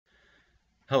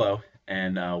Hello,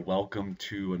 and welcome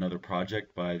to another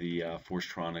project by the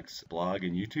Forcetronics blog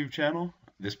and YouTube channel.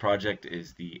 This project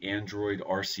is the Android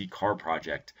RC car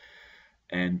project.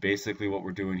 And basically what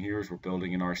we're doing here is we're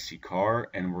building an RC car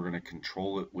and we're going to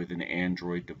control it with an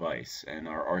Android device. And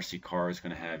our RC car is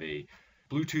going to have a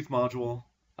Bluetooth module,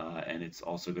 and it's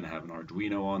also going to have an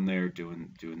Arduino on there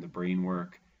doing the brain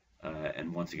work.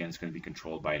 And once again, it's going to be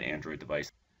controlled by an Android device.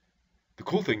 The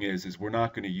cool thing is we're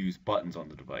not going to use buttons on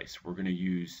the device. We're going to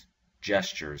use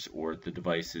gestures or the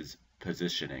device's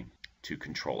positioning to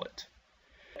control it.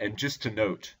 And just to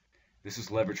note, this is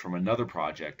leveraged from another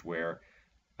project where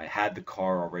I had the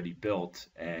car already built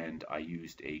and I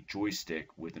used a joystick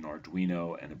with an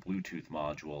Arduino and a Bluetooth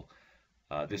module.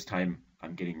 This time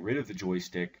I'm getting rid of the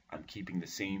joystick. I'm keeping the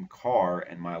same car,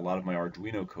 and a lot of my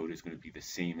Arduino code is going to be the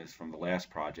same as from the last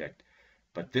project.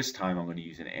 But this time I'm going to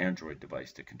use an Android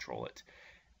device to control it.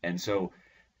 And so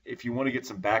if you want to get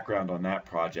some background on that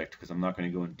project, because I'm not going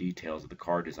to go into details of the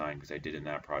car design because I did in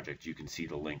that project, you can see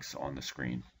the links on the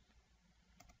screen.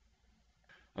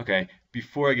 Okay,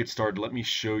 before I get started, let me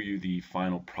show you the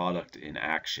final product in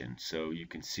action. So you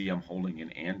can see I'm holding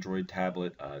an Android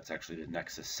tablet. It's actually the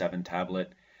Nexus 7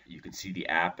 tablet. You can see the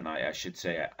app, and I should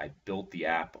say I built the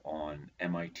app on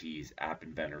MIT's App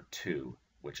Inventor 2,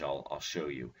 which I'll show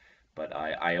you. But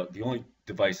the only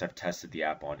device I've tested the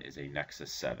app on is a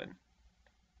Nexus 7.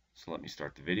 So let me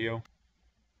start the video.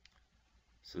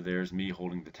 So there's me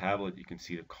holding the tablet. You can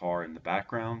see the car in the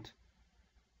background.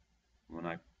 When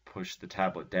I push the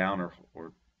tablet down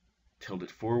or tilt it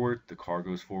forward, the car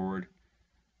goes forward.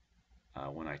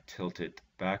 When I tilt it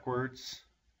backwards,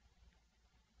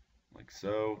 like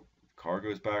so, the car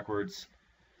goes backwards.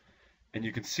 And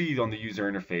you can see on the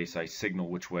user interface, I signal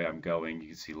which way I'm going. You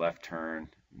can see left turn,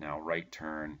 now right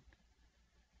turn.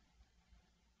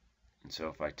 And so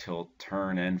if I tilt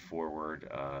turn and forward,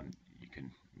 you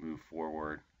can move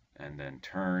forward and then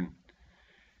turn.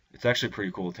 It's actually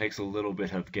pretty cool. It takes a little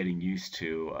bit of getting used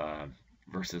to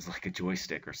versus like a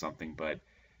joystick or something, but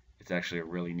it's actually a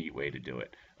really neat way to do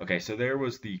it. Okay, so there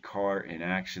was the car in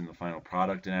action, the final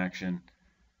product in action.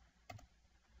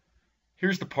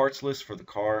 Here's the parts list for the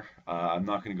car. I'm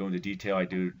not going to go into detail. I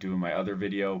do in my other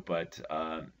video, but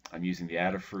I'm using the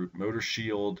Adafruit motor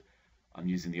shield. I'm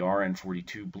using the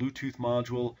RN42 Bluetooth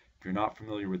module. If you're not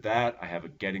familiar with that, I have a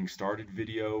getting started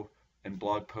video and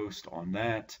blog post on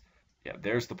that. Yeah,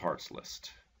 there's the parts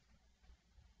list.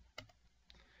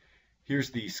 Here's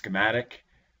the schematic,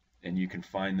 and you can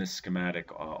find this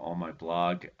schematic on my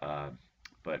blog.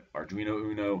 But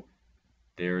Arduino Uno,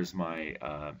 there's my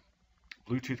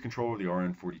Bluetooth controller, the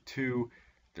RN42.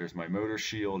 There's my motor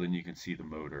shield, and you can see the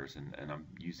motors, and I'm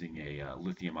using a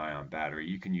lithium-ion battery.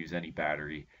 You can use any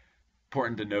battery.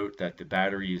 Important to note that the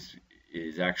battery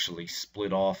is actually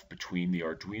split off between the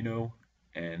Arduino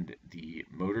and the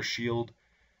motor shield,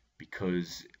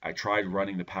 because I tried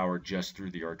running the power just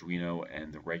through the Arduino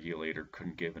and the regulator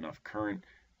couldn't give enough current,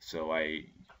 so I'm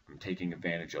taking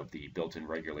advantage of the built-in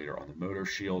regulator on the motor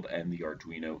shield and the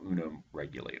Arduino Uno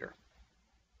regulator.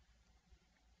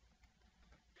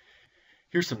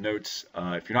 Here's some notes.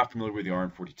 If you're not familiar with the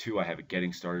RN42, I have a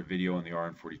getting started video on the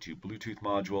RN42 Bluetooth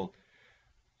module.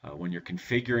 When you're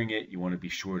configuring it, you want to be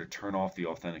sure to turn off the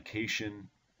authentication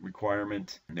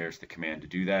requirement, and there's the command to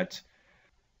do that.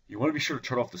 You want to be sure to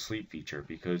turn off the sleep feature,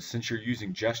 because since you're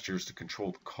using gestures to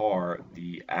control the car,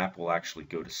 the app will actually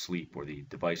go to sleep, or the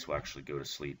device will actually go to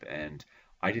sleep. And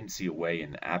I didn't see a way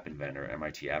in the App Inventor,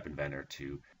 MIT App Inventor,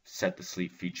 to set the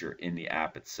sleep feature in the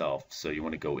app itself. So you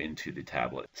want to go into the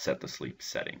tablet, set the sleep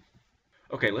setting.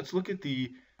 Okay, let's look at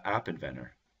the App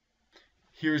Inventor.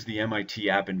 Here's the MIT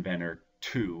App Inventor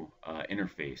 2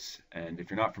 interface, and if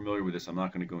you're not familiar with this, I'm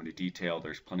not going to go into detail.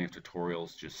 There's plenty of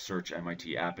tutorials. Just search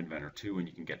MIT App Inventor 2 and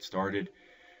you can get started.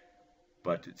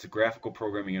 But it's a graphical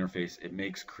programming interface. It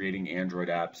makes creating Android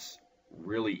apps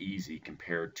really easy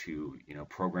compared to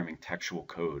programming textual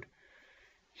code.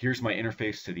 Here's my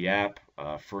interface to the app.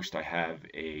 First, I have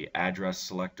a address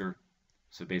selector.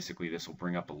 So basically, this will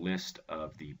bring up a list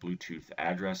of the Bluetooth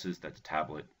addresses that the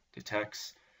tablet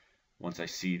detects. Once I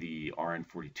see the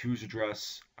RN42's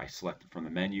address, I select it from the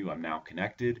menu. I'm now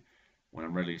connected. When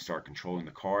I'm ready to start controlling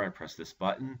the car, I press this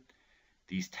button.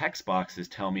 These text boxes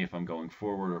tell me if I'm going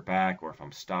forward or back, or if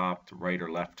I'm stopped, right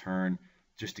or left turn,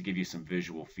 just to give you some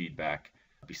visual feedback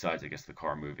besides, I guess, the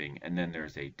car moving. And then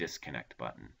there's a disconnect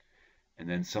button. And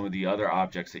then some of the other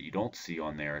objects that you don't see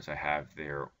on there is I have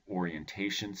their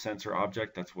orientation sensor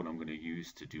object. That's what I'm going to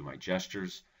use to do my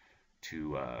gestures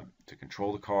to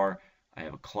control the car. I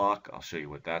have a clock. I'll show you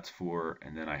what that's for.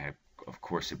 And then I have, of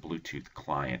course, a Bluetooth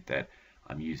client that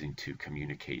I'm using to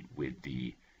communicate with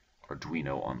the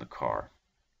Arduino on the car.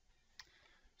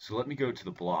 So let me go to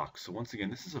the block. So once again,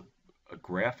 this is a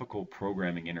graphical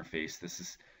programming interface. This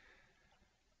is,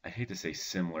 I hate to say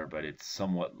similar, but it's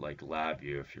somewhat like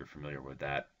LabVIEW if you're familiar with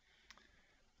that.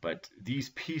 But these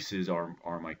pieces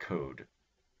are my code.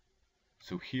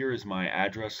 So here is my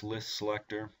address list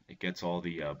selector. It gets all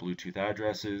the Bluetooth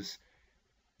addresses.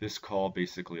 This call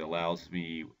basically allows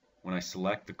me, when I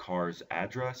select the car's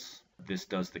address, this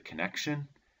does the connection.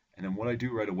 And then what I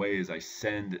do right away is I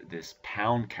send this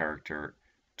pound character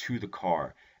to the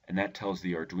car, and that tells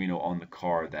the Arduino on the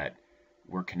car that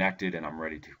we're connected and I'm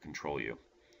ready to control you.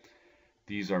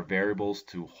 These are variables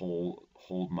to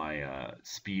hold my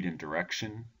speed and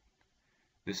direction.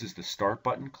 This is the start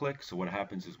button click. So what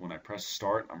happens is when I press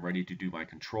start, I'm ready to do my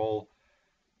control.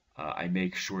 I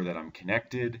make sure that I'm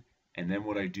connected, and then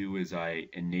what I do is I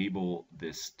enable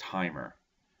this timer.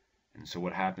 And so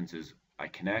what happens is I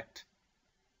connect,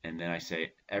 and then I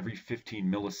say every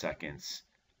 15 milliseconds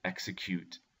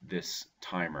execute this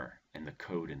timer and the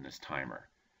code in this timer.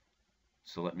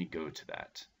 So let me go to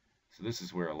that. So this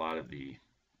is where a lot of the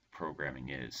programming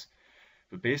is.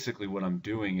 But basically what I'm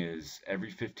doing is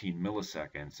every 15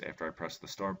 milliseconds after I press the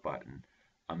start button,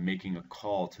 I'm making a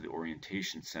call to the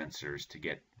orientation sensors to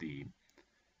get the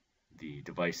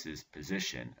device's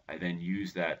position. I then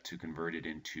use that to convert it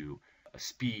into a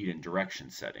speed and direction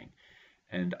setting.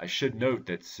 And I should note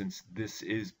that since this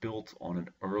is built on an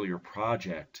earlier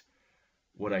project,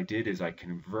 what I did is I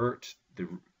convert the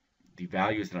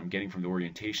values that I'm getting from the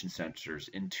orientation sensors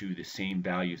into the same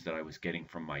values that I was getting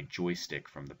from my joystick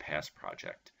from the past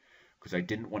project, because I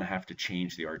didn't want to have to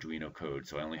change the Arduino code,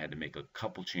 so I only had to make a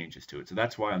couple changes to it. So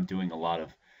that's why I'm doing a lot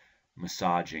of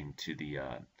massaging to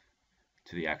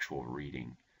the actual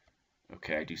reading.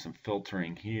 Okay, I do some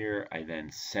filtering here. I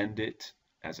then send it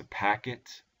as a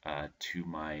packet to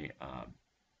my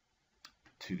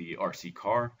to the RC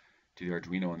car, to the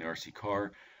Arduino on the RC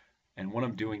car. And what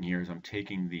I'm doing here is I'm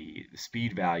taking the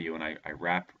speed value and I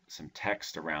wrap some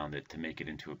text around it to make it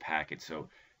into a packet, so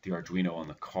the Arduino on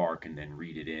the car can then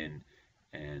read it in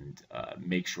and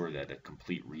make sure that a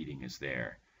complete reading is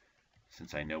there,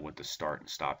 since I know what the start and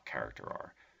stop character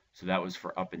are. So that was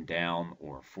for up and down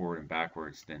or forward and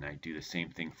backwards. Then I do the same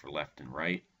thing for left and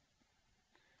right.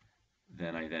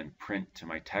 Then I print to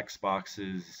my text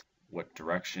boxes what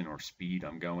direction or speed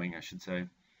I'm going, I should say.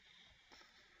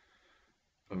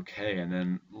 Okay, and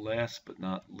then last but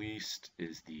not least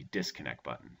is the disconnect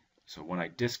button. So when I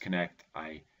disconnect,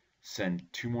 I send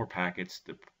 2 more packets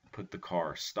to put the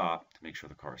car stopped, to make sure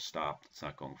the car is stopped. It's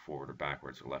not going forward or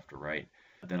backwards or left or right.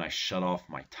 Then I shut off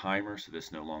my timer so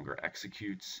this no longer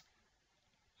executes.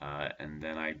 And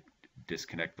then I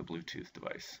disconnect the Bluetooth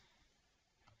device.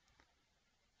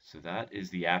 So that is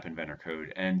the App Inventor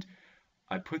code. And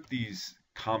I put these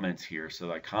comments here,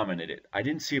 so I commented it. I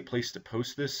didn't see a place to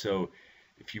post this, so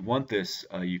if you want this,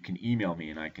 you can email me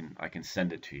and I can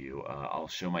send it to you. I'll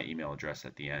show my email address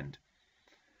at the end.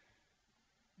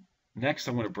 Next,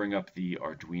 I'm going to bring up the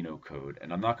Arduino code,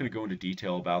 and I'm not going to go into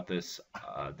detail about this.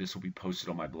 This will be posted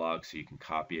on my blog so you can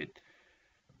copy it,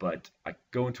 but I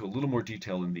go into a little more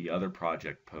detail in the other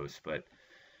project posts. But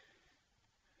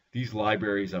these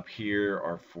libraries up here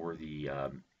are for the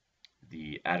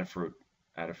Adafruit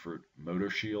motor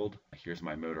shield. Here's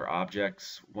my motor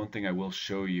objects. One thing I will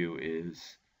show you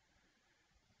is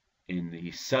in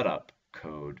the setup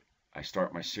code, I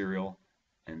start my serial,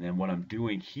 and then what I'm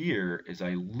doing here is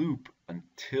I loop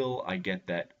until I get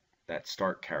that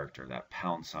start character, that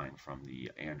pound sign from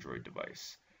the Android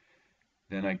device.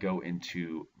 Then I go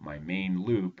into my main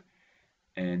loop,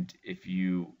 and if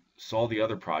you saw the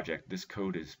other project, this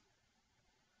code is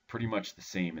pretty much the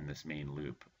same in this main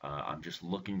loop. I'm just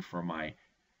looking for my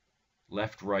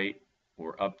left, right,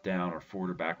 or up, down, or forward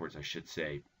or backwards, I should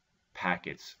say,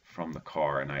 packets from the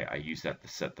car, and I use that to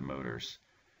set the motors.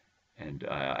 And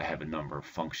I have a number of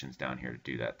functions down here to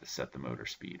do that, to set the motor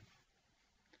speed.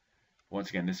 Once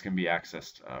again, this can be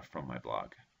accessed from my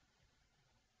blog.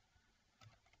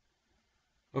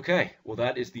 Okay, well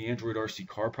that is the Android RC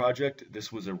car project.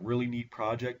 This was a really neat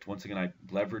project. Once again, I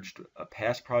leveraged a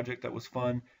past project that was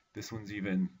fun. This one's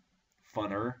even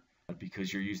funner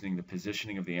because you're using the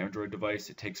positioning of the Android device.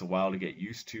 It takes a while to get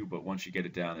used to, but once you get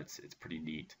it down, it's pretty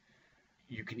neat.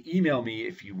 You can email me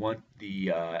if you want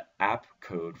the app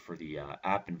code for the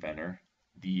App Inventor.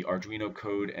 The Arduino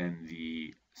code and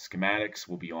the schematics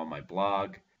will be on my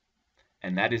blog.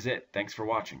 And that is it. Thanks for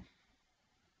watching.